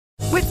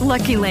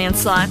Lucky Land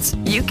Slots,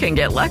 you can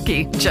get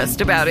lucky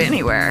just about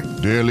anywhere.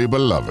 Dearly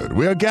beloved,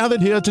 we are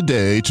gathered here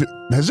today to...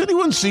 Has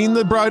anyone seen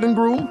the bride and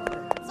groom?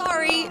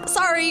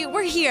 Sorry,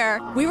 we're here.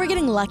 We were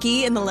getting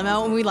lucky in the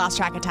limo and we lost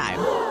track of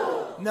time.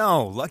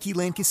 No, Lucky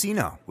Land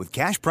Casino, with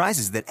cash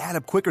prizes that add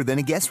up quicker than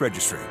a guest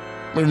registry.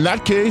 In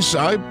that case,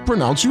 I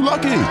pronounce you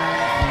lucky.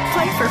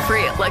 Play for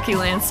free at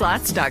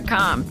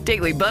LuckyLandSlots.com.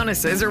 Daily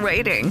bonuses are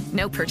waiting.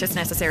 No purchase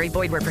necessary.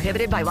 Void where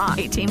prohibited by law.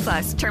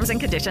 18+. Terms and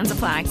conditions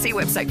apply. See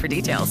website for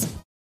details.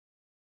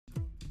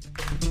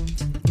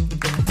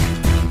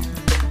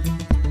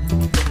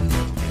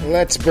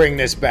 Let's bring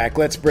this back.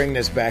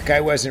 I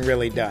wasn't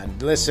really done.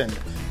 Listen,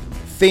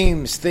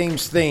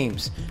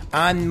 themes.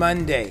 On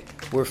Monday,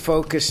 we're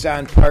focused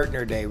on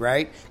Partner Day,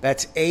 right?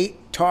 That's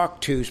 8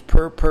 talk-tos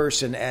per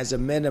person as a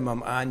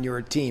minimum on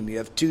your team. You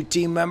have 2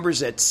 team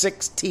members at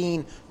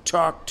 16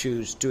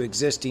 talk-tos to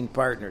existing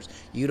partners.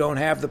 You don't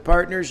have the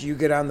partners, you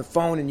get on the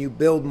phone and you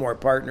build more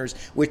partners,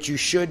 which you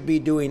should be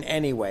doing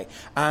anyway.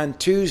 On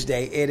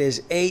Tuesday, it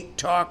is 8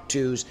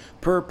 talk-tos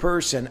per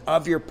person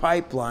of your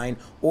pipeline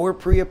or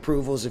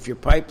pre-approvals if your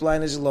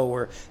pipeline is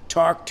lower,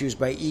 talk-tos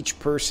by each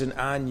person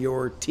on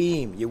your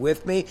team. You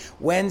with me?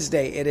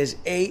 Wednesday, it is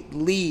 8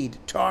 lead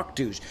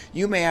talk-tos.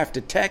 You may have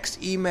to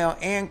text, email,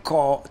 and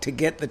call to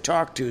get the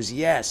talk-tos.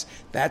 Yes,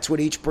 that's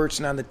what each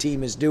person on the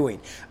team is doing.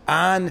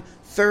 On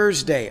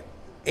Thursday,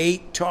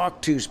 8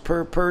 talk-tos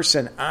per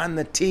person on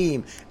the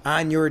team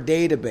on your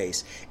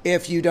database.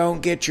 If you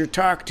don't get your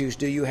talk-tos,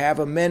 do you have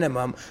a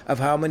minimum of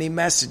how many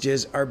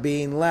messages are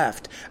being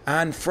left?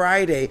 On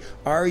Friday,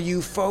 are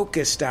you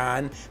focused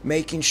on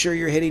making sure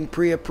you're hitting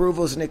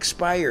pre-approvals and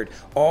expired?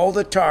 All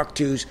the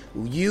talk-tos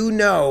you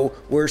know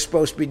we're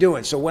supposed to be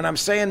doing. So when I'm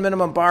saying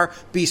minimum bar,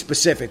 be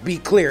specific, be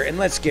clear, and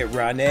let's get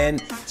running.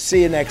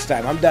 See you next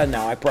time. I'm done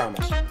now, I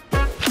promise.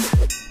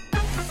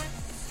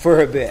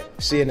 For a bit.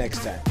 See you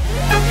next time.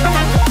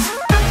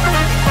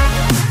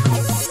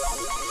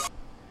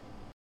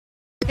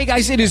 Hey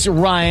guys, it is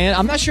Ryan.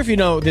 I'm not sure if you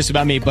know this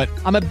about me, but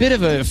I'm a bit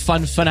of a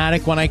fun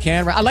fanatic when I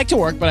can. I like to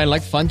work, but I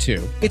like fun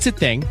too. It's a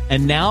thing.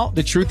 And now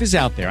the truth is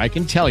out there. I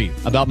can tell you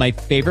about my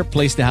favorite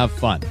place to have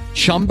fun.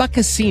 Chumba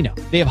Casino.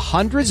 They have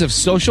hundreds of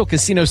social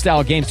casino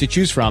style games to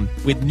choose from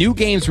with new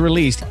games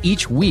released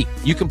each week.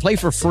 You can play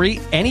for free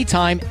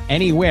anytime,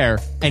 anywhere.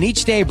 And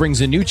each day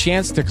brings a new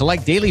chance to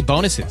collect daily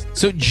bonuses.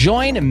 So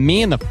join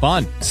me in the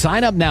fun.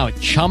 Sign up now at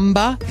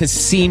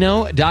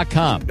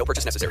ChumbaCasino.com. No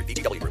purchase necessary.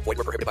 VGW Group. Void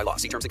where prohibited by law.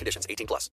 See terms and conditions. 18+.